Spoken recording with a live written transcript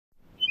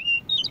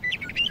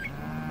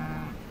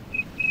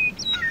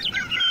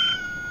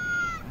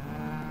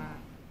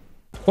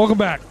Welcome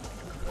back.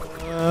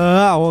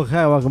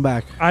 Okay, welcome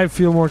back. I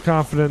feel more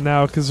confident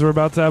now because we're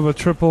about to have a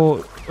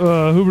triple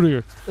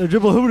hoobadir. A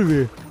triple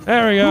hoobadir.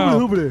 There we go.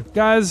 Hoobadir.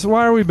 Guys,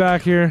 why are we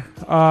back here?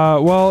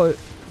 Well,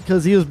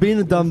 because he was being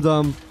a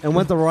dum-dum and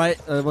went the right...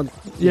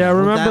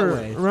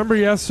 remember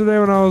yesterday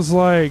when I was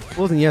like... It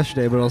wasn't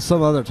yesterday, but it was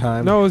some other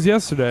time. No, it was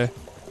yesterday.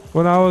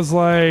 When I was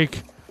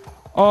like,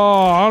 oh,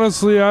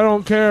 honestly, I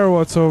don't care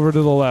what's over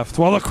to the left.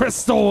 Well, the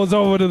crystal was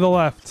over to the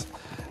left.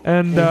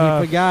 And he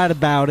forgot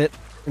about it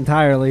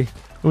entirely.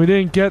 We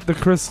didn't get the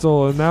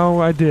crystal, and now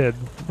I did.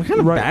 What kind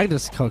of bag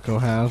does Coco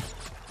have?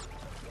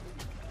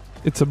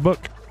 It's a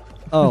book.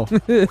 Oh.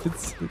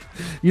 it's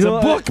a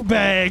book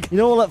bag. You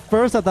know what? At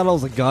first, I thought it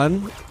was a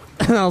gun.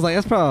 And I was like,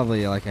 that's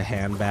probably like a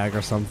handbag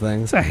or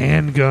something. It's a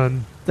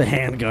handgun. It's a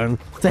handgun.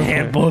 It's a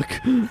handbook.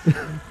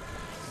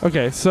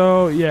 Okay,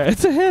 so, yeah,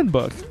 it's a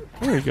handbook.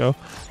 There you go.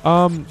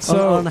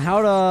 So on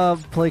how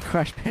to play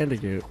Crash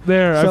Bandicoot.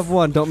 There. Step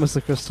 1, don't miss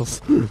the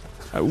crystals.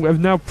 I've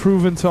now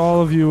proven to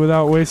all of you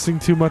without wasting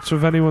too much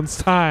of anyone's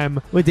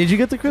time. Wait, did you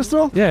get the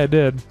crystal? Yeah, I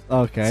did.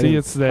 Okay. See,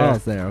 it's there. Oh,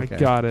 it's there. Okay. I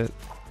got it.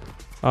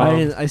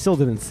 I still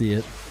didn't see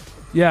it.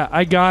 Yeah,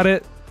 I got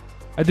it.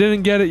 I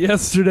didn't get it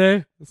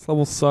yesterday. This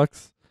level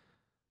sucks.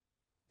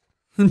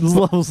 This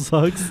level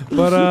sucks.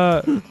 But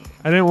I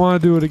didn't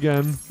want to do it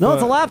again. No,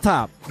 it's a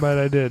laptop. But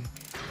I did.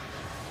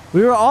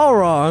 We were all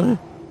wrong.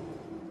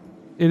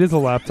 It is a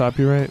laptop,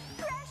 you're right.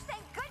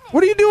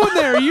 What are you doing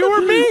there? You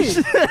or me?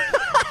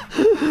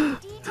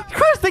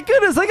 Crash, thank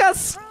goodness, I got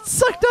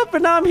sucked up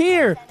and now I'm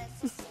here.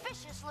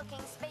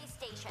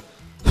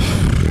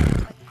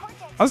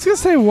 I was going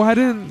to say, why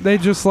didn't they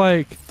just,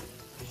 like,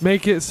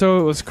 make it so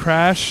it was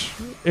Crash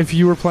if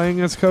you were playing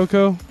as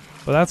Coco?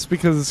 Well, that's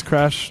because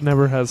Crash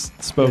never has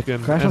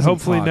spoken, Crash and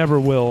hopefully talk. never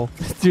will.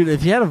 Dude,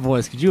 if he had a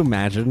voice, could you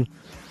imagine?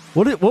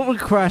 What would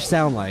Crash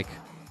sound like?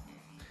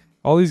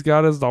 All he's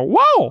got is the,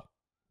 whoa!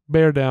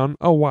 Bear down.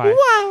 Oh, why?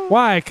 Wow.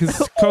 Why?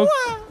 Because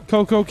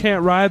Coco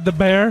can't ride the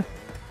bear?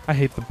 I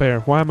hate the bear.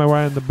 Why am I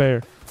riding the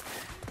bear?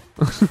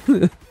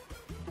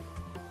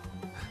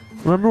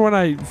 Remember when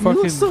I fucking...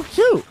 You look so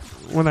cute.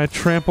 When I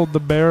trampled the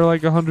bear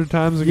like 100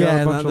 times and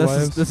got a bunch of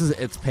lives? This is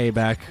its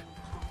payback.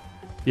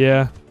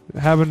 Yeah.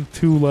 Having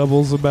 2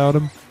 levels about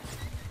him.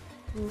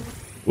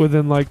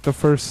 Within like the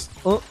first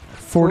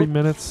 40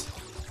 minutes.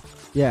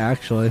 Yeah,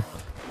 actually.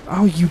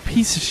 Oh, you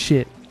piece of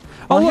shit.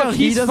 Oh, look,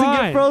 he he's doesn't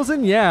fine. get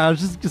frozen? Yeah, I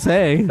was just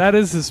saying. That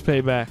is his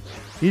payback.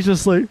 He's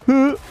just like,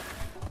 huh.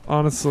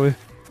 Honestly.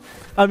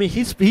 I mean,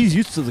 he's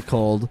used to the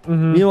cold.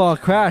 Mm-hmm. Meanwhile,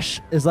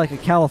 Crash is like a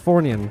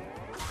Californian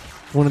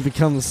when it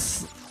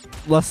becomes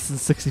less than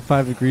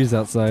 65 degrees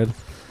outside.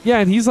 Yeah,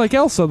 and he's like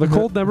Elsa. The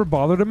cold never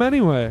bothered him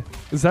anyway.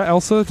 Is that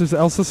Elsa? Does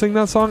Elsa sing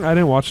that song? I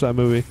didn't watch that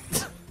movie.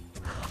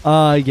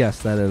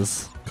 Yes, that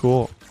is.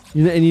 Cool.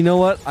 And you know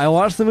what? I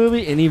watched the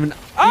movie and even...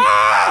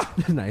 Ah!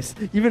 Nice.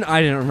 Even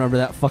I didn't remember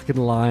that fucking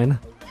line.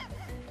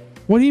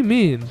 What do you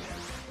mean?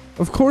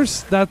 Of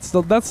course, that's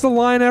the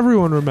line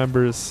everyone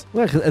remembers.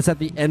 Well, 'cause it's at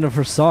the end of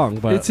her song,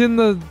 but... It's in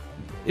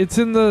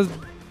the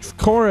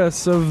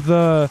chorus of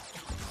the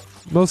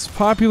most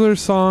popular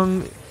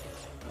song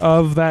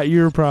of that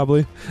year,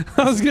 probably.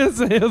 I was gonna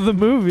say of the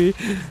movie,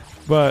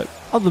 but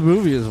of the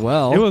movie as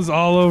well. It was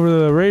all over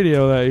the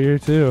radio that year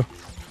too.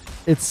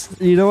 It's,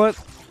 you know what?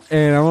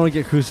 And I want to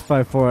get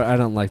crucified for it. I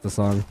don't like the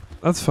song.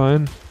 That's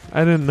fine.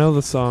 I didn't know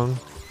the song.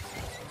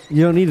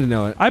 You don't need to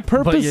know it.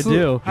 But you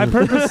do.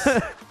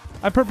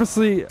 I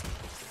purposely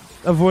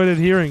avoided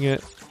hearing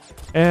it,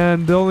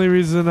 and the only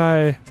reason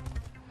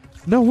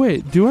no,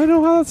 wait. Do I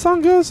know how that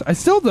song goes? I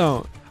still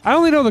don't. I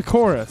only know the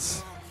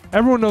chorus.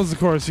 Everyone knows the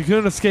chorus. You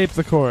couldn't escape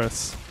the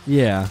chorus.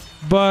 Yeah.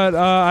 But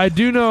I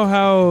do know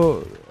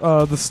how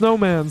the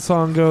Snowman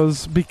song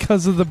goes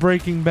because of the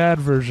Breaking Bad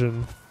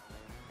version.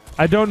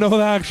 I don't know the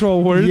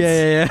actual words.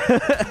 Yeah.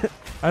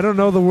 I don't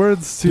know the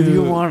words to... Do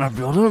you want to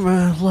build a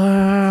man's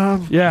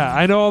land? Yeah,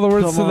 I know all the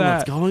words to that.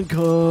 Let's go and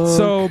cook.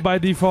 So, by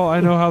default, I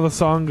know how the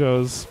song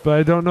goes, but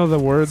I don't know the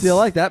words. See, I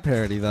like that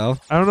parody, though.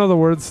 I don't know the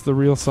words to the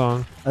real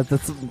song.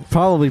 That's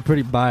probably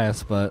pretty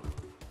biased, but...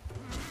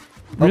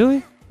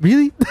 Really?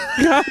 Really?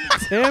 God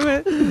damn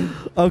it.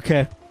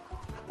 Okay.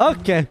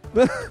 Okay.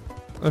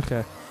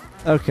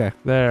 Okay.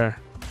 There.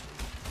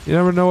 You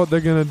never know what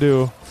they're going to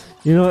do.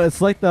 You know, it's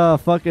like the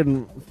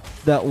fucking...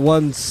 That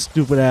one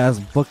stupid-ass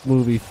book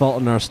movie,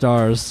 Fault in Our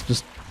Stars.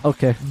 Just,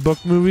 okay. Book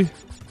movie?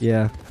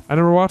 Yeah. I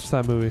never watched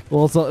that movie.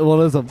 Well,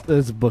 it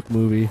is a book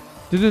movie.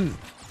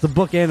 It's a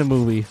book and a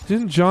movie.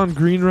 Didn't John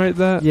Green write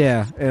that?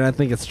 Yeah, and I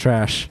think it's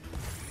trash.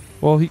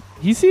 Well,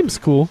 he seems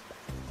cool.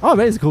 Oh,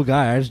 man, he's a cool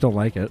guy. I just don't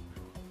like it.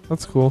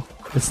 That's cool.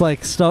 It's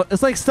like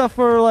stuff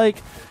for, like...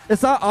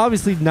 It's not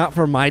obviously not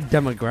for my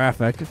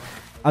demographic.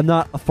 I'm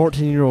not a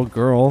 14-year-old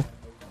girl.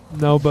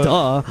 No, but...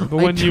 Duh. But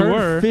when you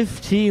were...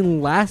 15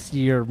 last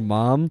year,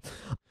 Mom.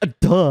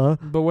 Duh.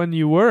 But when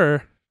you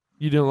were,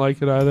 you didn't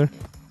like it either.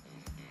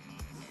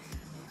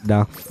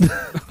 No.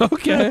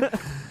 Okay.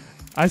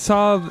 I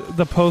saw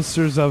the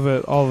posters of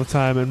it all the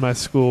time in my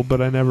school,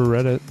 but I never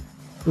read it.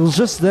 It was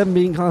just them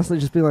being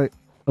constantly just being like,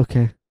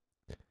 okay.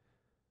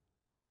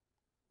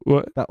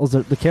 What? That was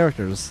the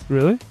characters.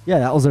 Really? Yeah,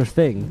 that was their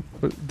thing.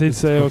 They'd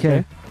say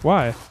okay.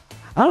 Why?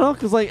 I don't know,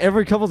 because like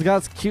every couple's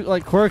got cute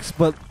like quirks,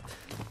 but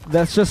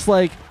that's just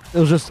like it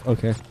was just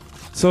okay.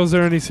 So is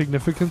there any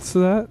significance to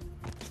that?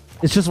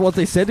 It's just what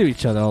they said to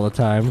each other all the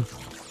time.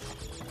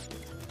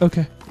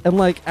 Okay. And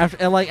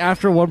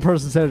after one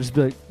person said it, just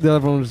be like the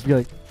other one would just be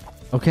like,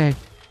 okay.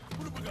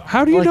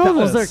 How do you Like, know that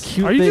this? was their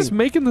cute Are you thing. just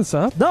making this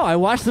up? No, I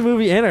watched the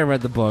movie and I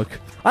read the book.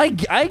 I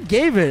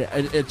gave it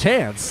a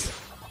chance.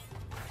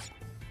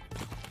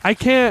 I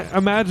can't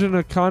imagine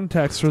a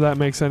context where that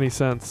makes any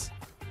sense.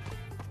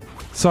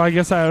 So I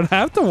guess I would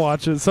have to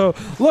watch it. So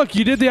look,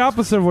 you did the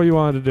opposite of what you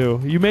wanted to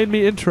do. You made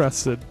me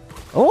interested.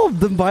 Oh,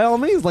 then by all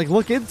means, like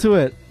look into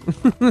it.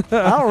 I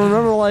don't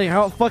remember like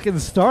how it fucking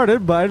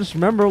started, but I just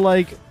remember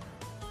like,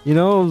 you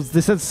know,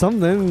 they said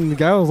something, and the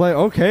guy was like,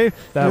 okay. And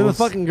then the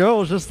fucking girl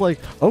was just like,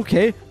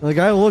 okay. And the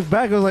guy looked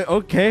back and was like,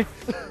 okay.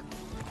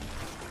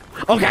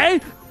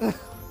 Okay?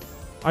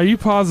 Are you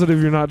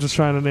positive you're not just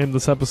trying to name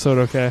this episode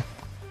okay?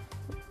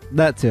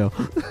 That too.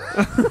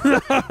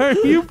 Are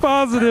you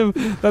positive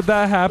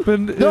that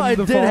happened? No, in it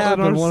the did Fault in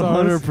happen Our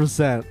Stars?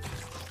 100%.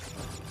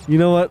 You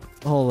know what?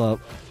 Hold up.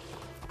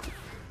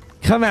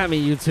 Come at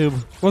me, YouTube.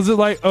 Was it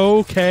like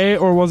okay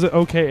or was it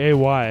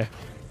OKAY?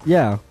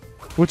 Yeah.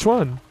 Which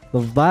one? The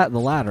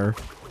latter.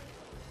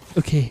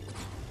 Okay.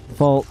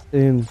 Fault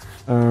in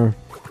Our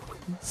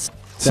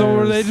So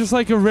were they just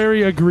like a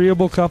very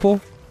agreeable couple?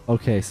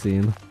 Okay,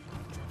 scene.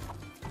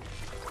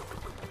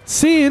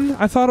 Scene?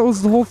 I thought it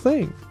was the whole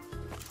thing.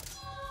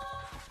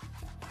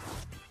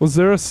 Was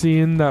there a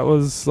scene that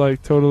was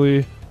like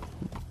totally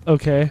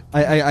okay?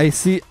 I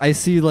see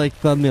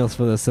like thumbnails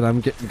for this and I'm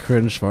getting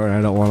cringe for it and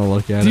I don't want to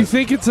look at it. Do you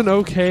think it's an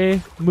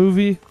okay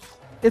movie?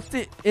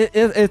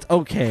 It's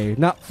okay.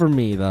 Not for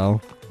me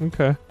though.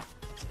 Okay.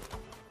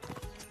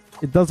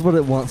 It does what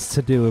it wants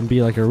to do and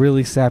be like a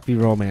really sappy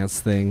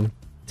romance thing.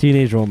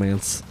 Teenage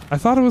romance. I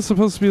thought it was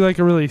supposed to be like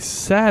a really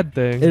sad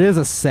thing. It is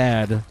a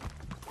sad thing.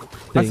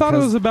 I thought it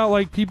was about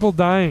like people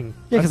dying.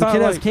 Yeah, because the I kid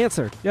thought, has like-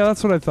 cancer. Yeah,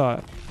 that's what I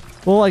thought.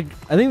 Well, like,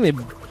 I think they...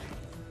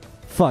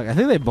 Fuck, I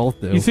think they both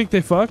do. You think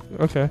they fuck?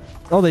 Okay.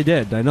 Oh, they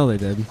did. I know they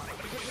did.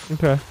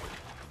 Okay.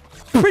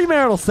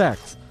 Premarital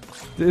sex.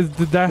 Did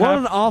that What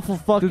happen? an awful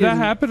fucking... Did that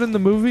happen in the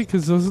movie?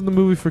 Because it wasn't the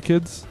movie for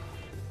kids.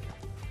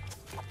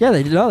 Yeah,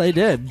 they did. No, they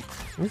did.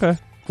 Okay.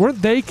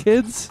 Weren't they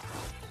kids?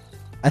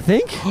 I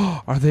think?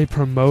 Are they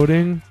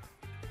promoting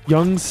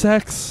young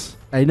sex?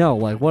 I know,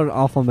 like, what an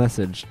awful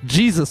message.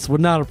 Jesus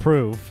would not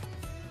approve.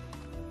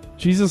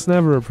 Jesus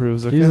never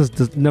approves. Okay?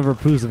 Jesus never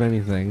approves of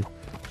anything.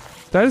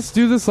 Did I just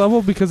do this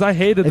level because I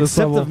hated this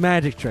Except level? of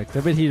magic tricks. I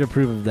bet he'd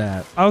approve of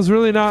that. I was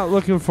really not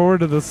looking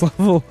forward to this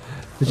level.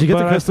 Did you get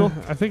the but crystal?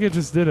 I think I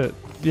just did it.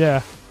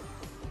 Yeah.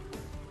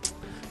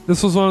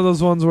 This was one of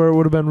those ones where it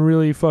would have been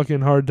really fucking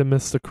hard to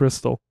miss the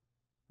crystal.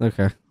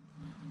 Okay.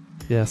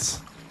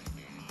 Yes.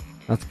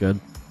 That's good.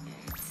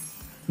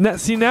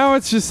 See, now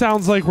it just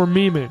sounds like we're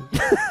memeing.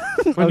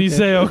 When you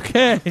say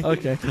okay.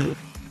 Okay.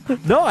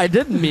 No, I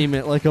didn't meme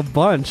it like a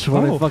bunch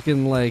when I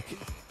fucking like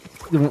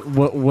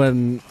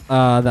when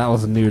that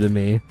was new to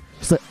me.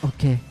 Just like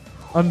okay,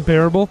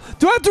 Unbearable.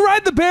 Do I have to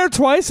ride the bear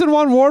twice in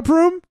one warp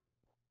room?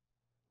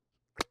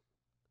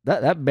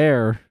 that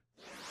bear.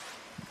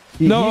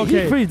 No, he's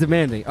okay. pretty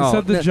demanding. You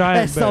said the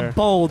giant that's bear. a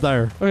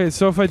boulder. Okay,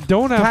 so if I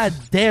don't have... God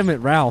damn it,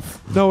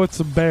 Ralph. No, it's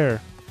a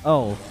bear.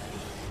 Oh.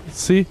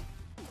 See?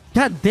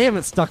 God damn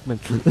it, Stuckman.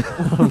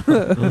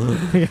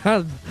 you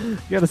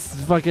gotta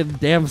fucking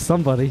damn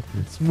somebody.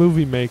 It's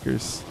movie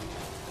makers.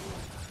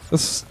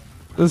 This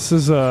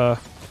is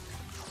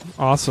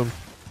awesome.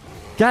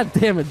 God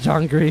damn it,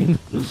 John Green.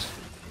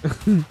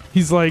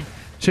 He's like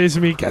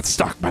chasing me. Get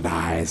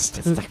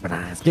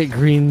Stuckmanized. Get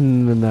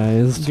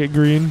greenmanized. Get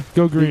green.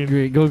 Go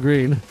green. Go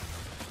green.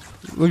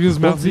 Look at his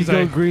mouth. Once you He's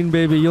go like, green,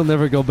 baby, you'll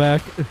never go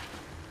back.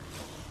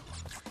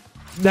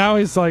 now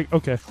he's like,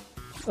 okay.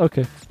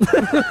 Okay.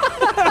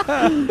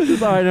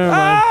 Sorry, never mind.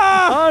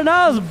 Ah! Oh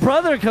no, his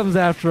brother comes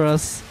after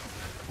us.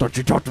 Don't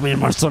you talk to me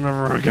and my son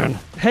ever again.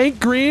 Hank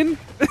Green?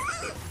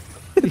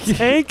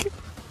 Hank?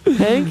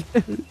 Hank?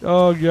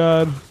 Oh,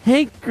 God.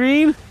 Hank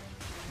Green?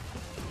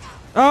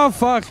 Oh,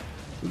 fuck.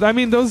 I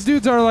mean, those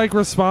dudes are, like,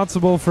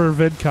 responsible for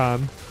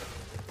VidCon.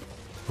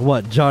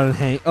 What, John and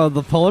Hank? Oh,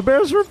 the polar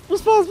bears were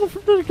responsible for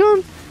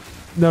VidCon?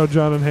 No,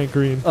 John and Hank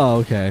Green. Oh,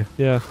 okay.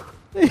 Yeah.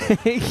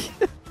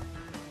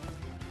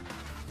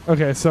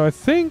 Okay, so I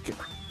think...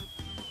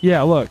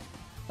 Yeah, look.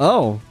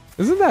 Oh.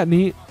 Isn't that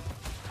neat?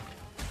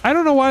 I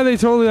don't know why they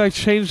totally, like,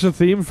 changed the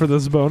theme for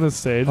this bonus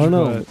stage. Oh,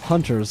 no. But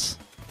Hunters.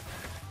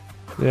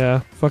 yeah,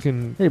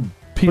 fucking Hey,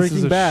 pieces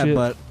Breaking of Bad, shit.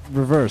 but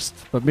reversed,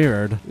 but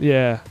mirrored.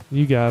 Yeah,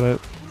 you got it.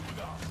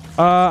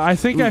 I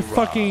think I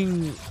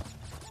fucking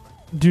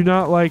do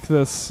not like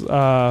this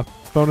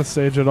bonus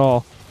stage at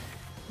all.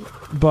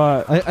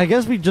 But I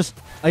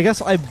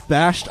guess I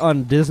bashed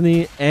on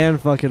Disney and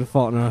fucking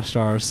Fault in Our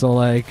Stars, so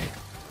like...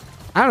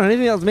 I don't know,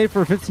 anything that was made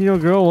for a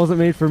 15-year-old girl wasn't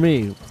made for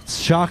me.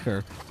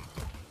 Shocker.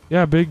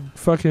 yeah, big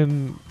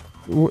fucking...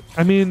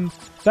 I mean,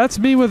 that's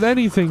me with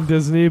anything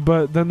Disney,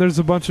 but then there's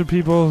a bunch of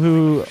people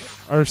who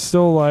are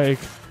still like,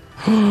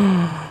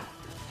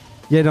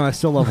 Yeah, no, I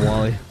still love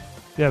Wally.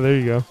 yeah, there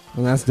you go.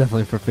 And that's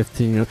definitely for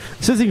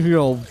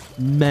 16-year-old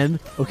men,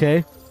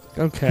 okay?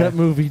 Okay. That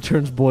movie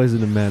turns boys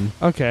into men.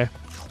 Okay.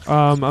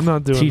 I'm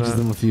not doing Teaches that.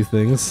 them a few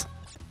things.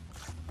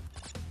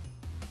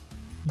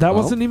 That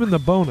Well. wasn't even the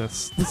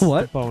bonus. This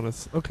What? is the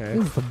bonus. Okay.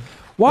 Like,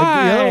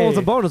 Why? the other one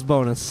was a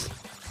bonus.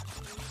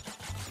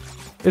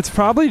 It's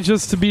probably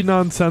just to be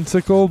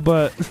nonsensical,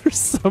 but for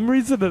some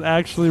reason it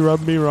actually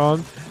rubbed me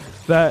wrong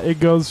that it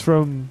goes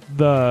from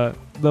the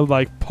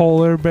like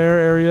polar bear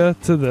area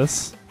to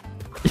this.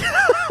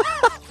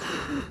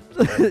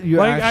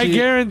 I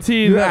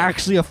guarantee you're that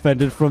actually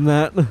offended from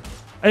that.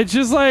 it's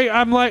just like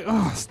I'm like,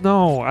 oh,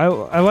 snow.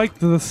 I like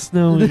the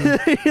snow.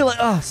 You're like,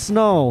 oh,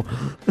 snow.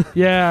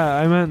 Yeah,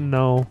 I meant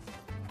no.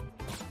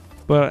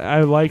 But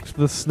I liked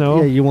the snow.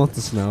 Yeah, you want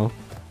the snow.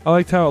 I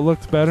liked how it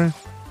looked better.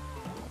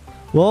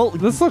 Well,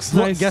 This looks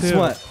nice. Guess too.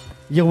 what?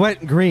 You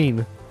went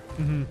green.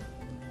 Mm-hmm.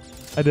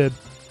 I did.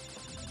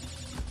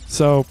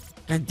 So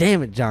God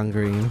damn it, John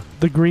Green.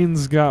 the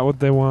Greens got what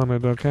they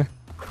wanted. Okay,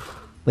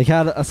 They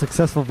had a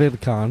successful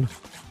VidCon.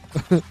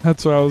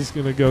 that's what I was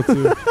gonna go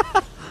to.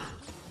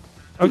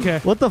 Okay,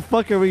 What the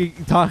fuck are we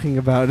talking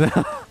about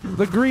now?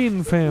 the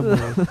Green family.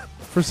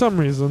 For some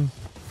reason.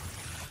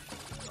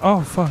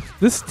 Oh fuck!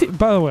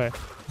 By the way,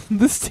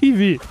 this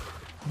TV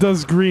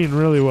does green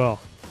really well.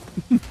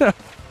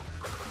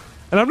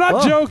 And I'm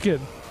not joking.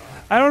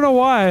 I don't know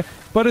why,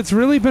 but it's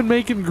really been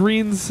making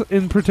greens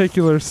in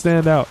particular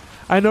stand out.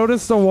 I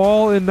noticed the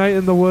wall in Night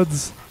in the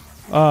Woods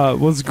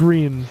was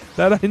green.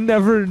 That I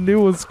never knew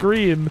was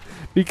green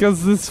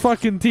because this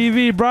fucking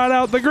TV brought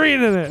out the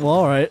green in it. Well,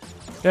 alright.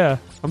 Yeah,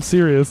 I'm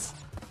serious.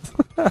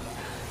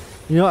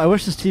 You know, I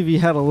wish this TV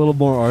had a little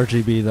more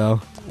RGB, though.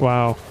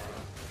 Wow.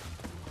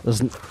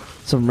 There's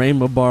some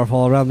rainbow bar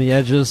all around the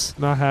edges.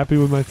 Not happy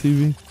with my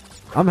TV.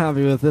 I'm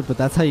happy with it, but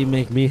that's how you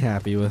make me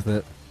happy with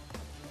it.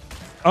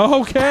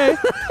 Oh, okay.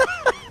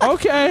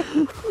 Okay.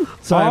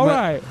 Sorry, All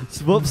right.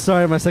 Whoops,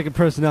 sorry, my second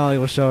personality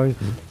was showing.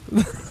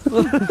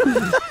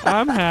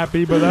 I'm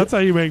happy, but that's how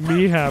you make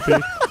me happy.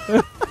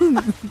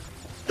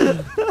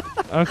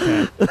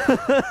 Okay.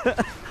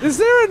 Is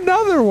there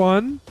another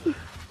one?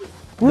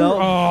 No.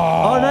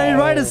 Oh, Oh, no, you're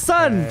right, his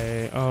son.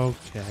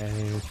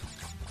 Okay.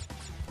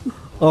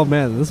 Oh,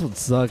 man, this would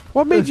suck.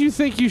 What made you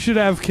think you should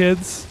have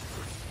kids?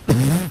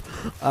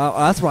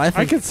 That's what I think.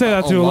 I could say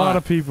that to a lot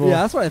of people.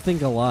 Yeah, that's what I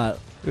think a lot.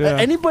 Yeah.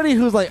 Anybody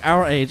who's like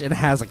our age and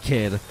has a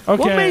kid. Okay,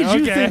 What made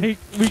you think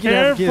we can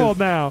have careful kids?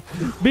 now.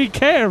 Be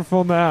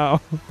careful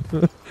now.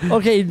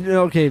 Okay,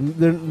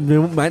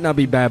 there might not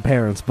be bad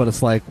parents, but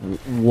it's like,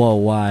 whoa,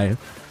 why?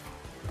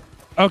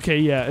 Okay,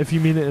 yeah, if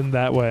you mean it in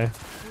that way.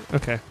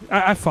 Okay,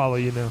 I follow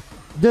you now.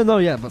 No,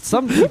 yeah, but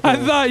some people. I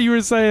thought you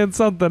were saying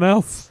something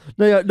else.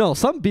 No,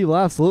 some people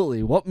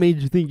absolutely. What made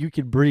you think you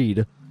could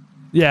breed?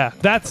 Yeah,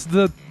 that's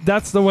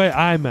the way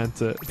I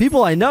meant it.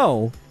 People I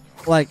know,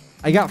 like,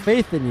 I got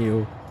faith in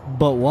you,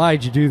 but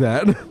why'd you do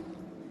that?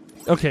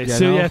 Okay, You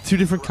so know? yeah, two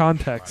different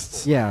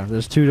contexts. Yeah,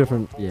 there's two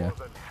different. Yeah.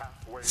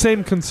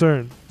 Same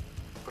concern.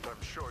 But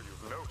I'm sure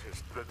you've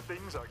noticed that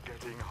things are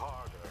getting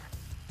harder.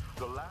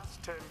 The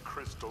last 10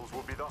 crystals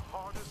will be the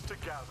hardest to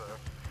gather,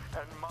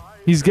 and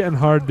He's getting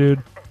hard,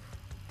 dude.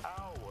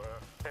 our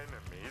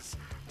enemies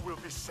will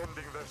be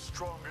sending their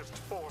strongest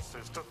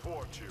forces to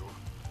thwart you.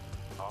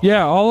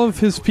 Yeah, all of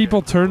his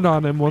people turned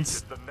on him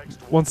once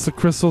the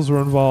crystals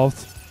were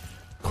involved.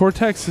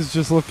 Cortex is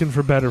just looking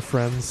for better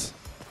friends.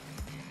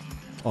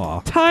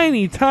 Aw.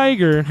 Tiny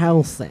tiger.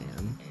 Hell,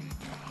 Sam.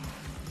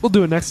 We'll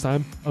do it next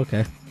time.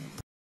 Okay.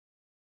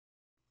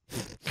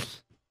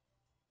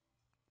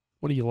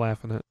 What are you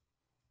laughing at?